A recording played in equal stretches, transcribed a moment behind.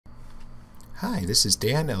Hi, this is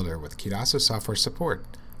Dan Elder with Kidaso Software Support.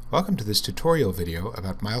 Welcome to this tutorial video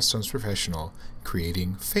about Milestones Professional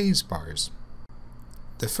creating phase bars.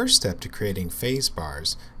 The first step to creating phase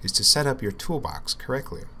bars is to set up your toolbox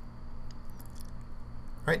correctly.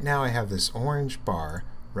 Right now I have this orange bar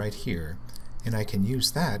right here, and I can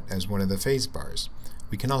use that as one of the phase bars.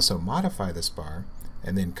 We can also modify this bar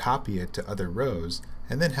and then copy it to other rows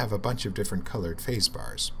and then have a bunch of different colored phase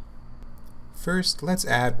bars. First, let's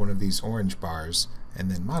add one of these orange bars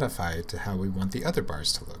and then modify it to how we want the other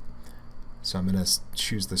bars to look. So I'm going to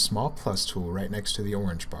choose the small plus tool right next to the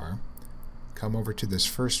orange bar, come over to this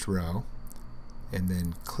first row, and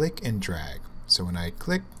then click and drag. So when I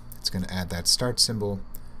click, it's going to add that start symbol,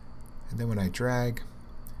 and then when I drag,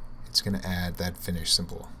 it's going to add that finish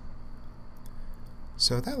symbol.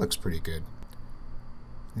 So that looks pretty good.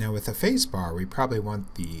 Now with a phase bar, we probably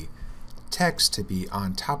want the text to be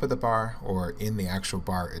on top of the bar or in the actual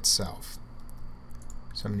bar itself.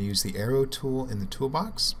 So I'm going to use the arrow tool in the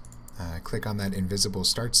toolbox, click on that invisible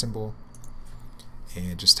start symbol,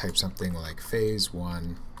 and just type something like phase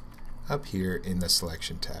 1 up here in the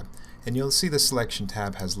selection tab. And you'll see the selection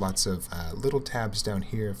tab has lots of little tabs down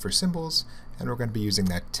here for symbols, and we're going to be using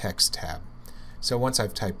that text tab. So once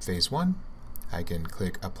I've typed phase 1, I can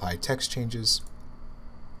click apply text changes,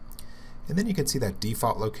 and then you can see that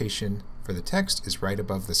default location for the text is right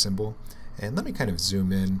above the symbol. And let me kind of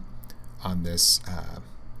zoom in on this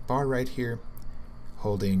bar right here,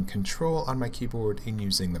 holding Control on my keyboard and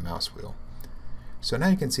using the mouse wheel. So now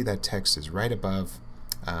you can see that text is right above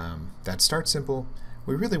that start symbol.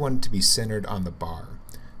 We really want it to be centered on the bar.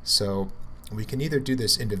 So we can either do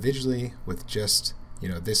this individually with just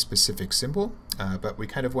this specific symbol, but we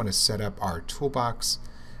kind of want to set up our toolbox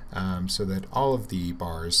so that all of the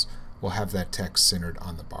bars will have that text centered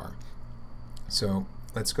on the bar. So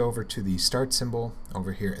let's go over to the start symbol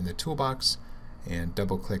over here in the toolbox and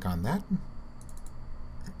double click on that.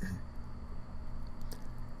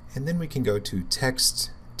 And then we can go to text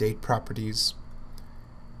date properties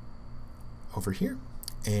over here,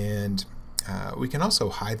 and we can also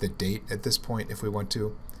hide the date at this point if we want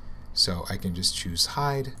to. So I can just choose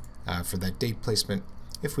hide for that date placement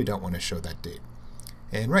if we don't want to show that date.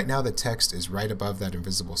 And right now the text is right above that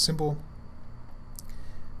invisible symbol,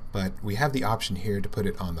 but we have the option here to put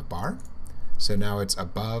it on the bar. So now it's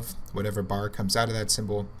above whatever bar comes out of that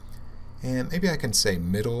symbol, and maybe I can say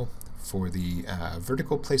middle for the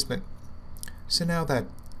vertical placement. So now that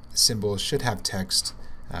symbol should have text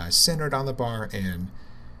centered on the bar and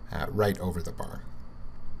right over the bar.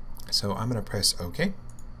 So I'm going to press OK,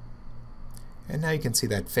 and now you can see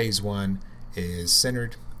that phase 1 is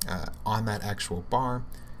centered on that actual bar.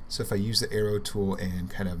 So if I use the arrow tool and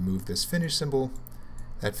kind of move this finish symbol,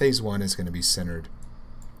 that phase 1 is going to be centered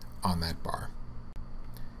on that bar.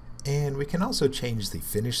 And we can also change the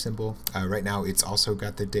finish symbol. Right now it's also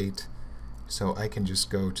got the date, so I can just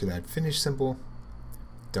go to that finish symbol,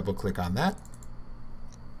 double click on that,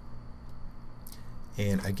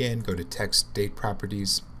 and again go to text date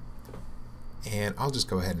properties, and I'll just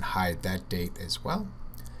go ahead and hide that date as well.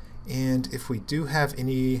 And if we do have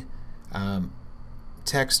any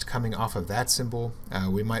text coming off of that symbol,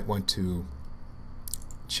 we might want to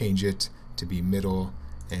change it to be middle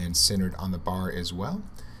and centered on the bar as well.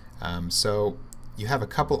 So you have a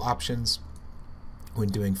couple options when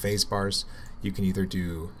doing phase bars. You can either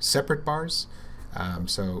do separate bars,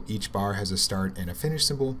 so each bar has a start and a finish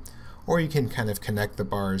symbol, or you can kind of connect the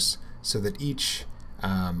bars so that each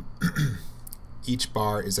each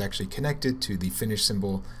bar is actually connected to the finish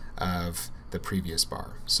symbol of the previous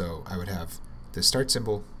bar. So I would have the start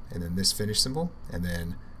symbol and then this finish symbol, and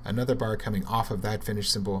then another bar coming off of that finish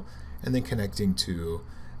symbol and then connecting to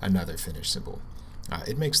another finish symbol.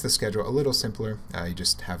 It makes the schedule a little simpler. You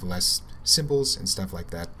just have less symbols and stuff like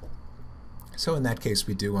that. So in that case,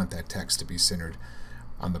 we do want that text to be centered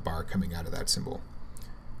on the bar coming out of that symbol.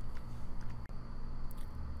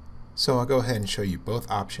 So I'll go ahead and show you both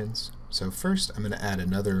options. So first I'm going to add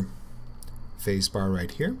another phase bar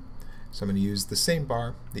right here. So I'm going to use the same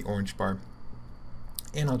bar, the orange bar,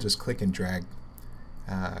 and I'll just click and drag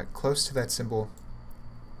close to that symbol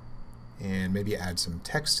and maybe add some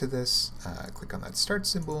text to this. Click on that start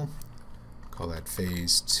symbol, call that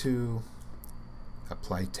phase 2,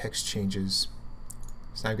 apply text changes.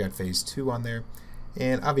 So now I've got phase 2 on there,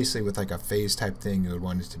 and obviously with like a phase type thing you would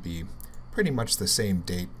want it to be pretty much the same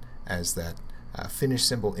date as that finish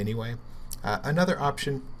symbol anyway. Another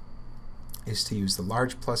option is to use the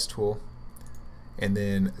large plus tool and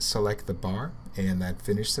then select the bar and that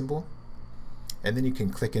finish symbol, and then you can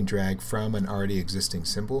click and drag from an already existing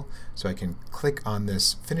symbol. So I can click on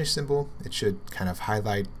this finish symbol. It should kind of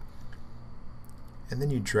highlight and then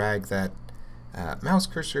you drag that mouse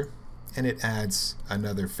cursor, and it adds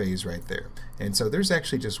another phase right there. And so there's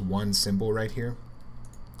actually just one symbol right here.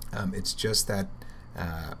 It's just that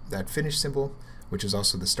finish symbol, which is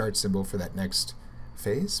also the start symbol for that next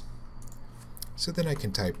phase. So then I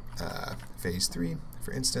can type phase 3,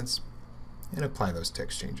 for instance, and apply those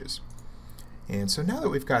text changes. And so now that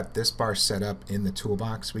we've got this bar set up in the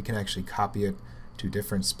toolbox, we can actually copy it to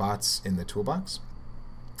different spots in the toolbox.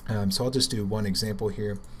 So I'll just do one example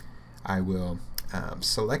here. I will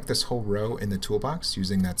select this whole row in the toolbox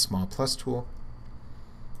using that small plus tool.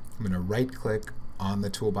 I'm going to right click on the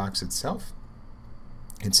toolbox itself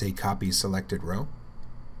and say copy selected row.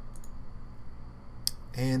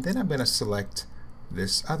 And then I'm going to select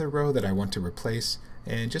this other row that I want to replace,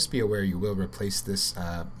 and just be aware you will replace this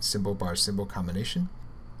symbol bar symbol combination.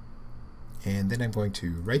 And then I'm going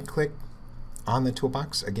to right click on the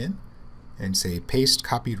toolbox again and say paste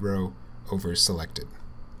copied row over selected.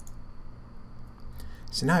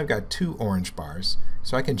 So now I've got two orange bars,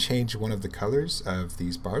 so I can change one of the colors of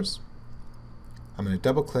these bars. I'm going to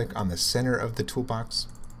double click on the center of the toolbox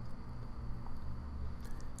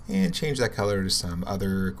and change that color to some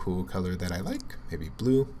other cool color that I like, maybe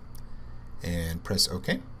blue, and press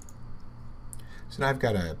OK. So now I've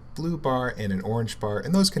got a blue bar and an orange bar,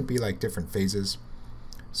 and those can be like different phases.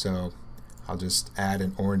 So I'll just add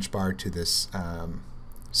an orange bar to this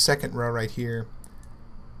second row right here,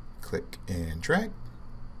 click and drag.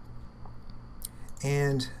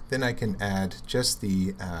 And then I can add just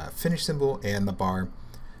the finish symbol and the bar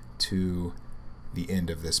to the end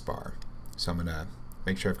of this bar. So I'm going to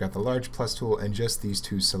make sure I've got the large plus tool and just these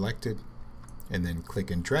two selected, and then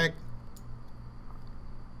click and drag.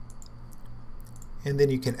 And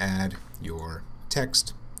then you can add your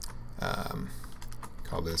text.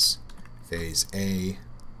 Call this phase A,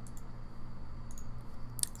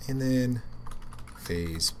 and then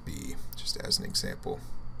phase B, just as an example.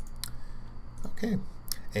 Okay,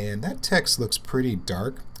 and that text looks pretty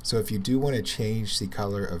dark, so if you do want to change the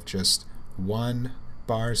color of just one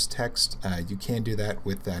bar's text, you can do that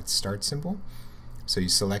with that start symbol. So you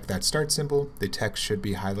select that start symbol, the text should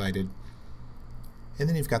be highlighted, and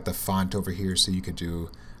then you've got the font over here, so you could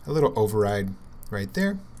do a little override right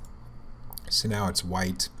there. So now it's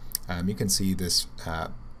white. You can see this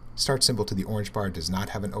start symbol to the orange bar does not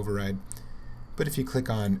have an override, but if you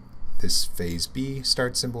click on this phase B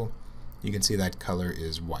start symbol, you can see that color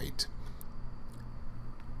is white.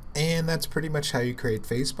 And that's pretty much how you create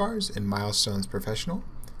phase bars in Milestones Professional.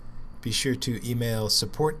 Be sure to email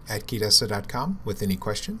support@kidasa.com with any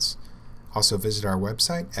questions. Also visit our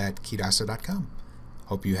website at kidasa.com.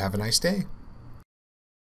 Hope you have a nice day.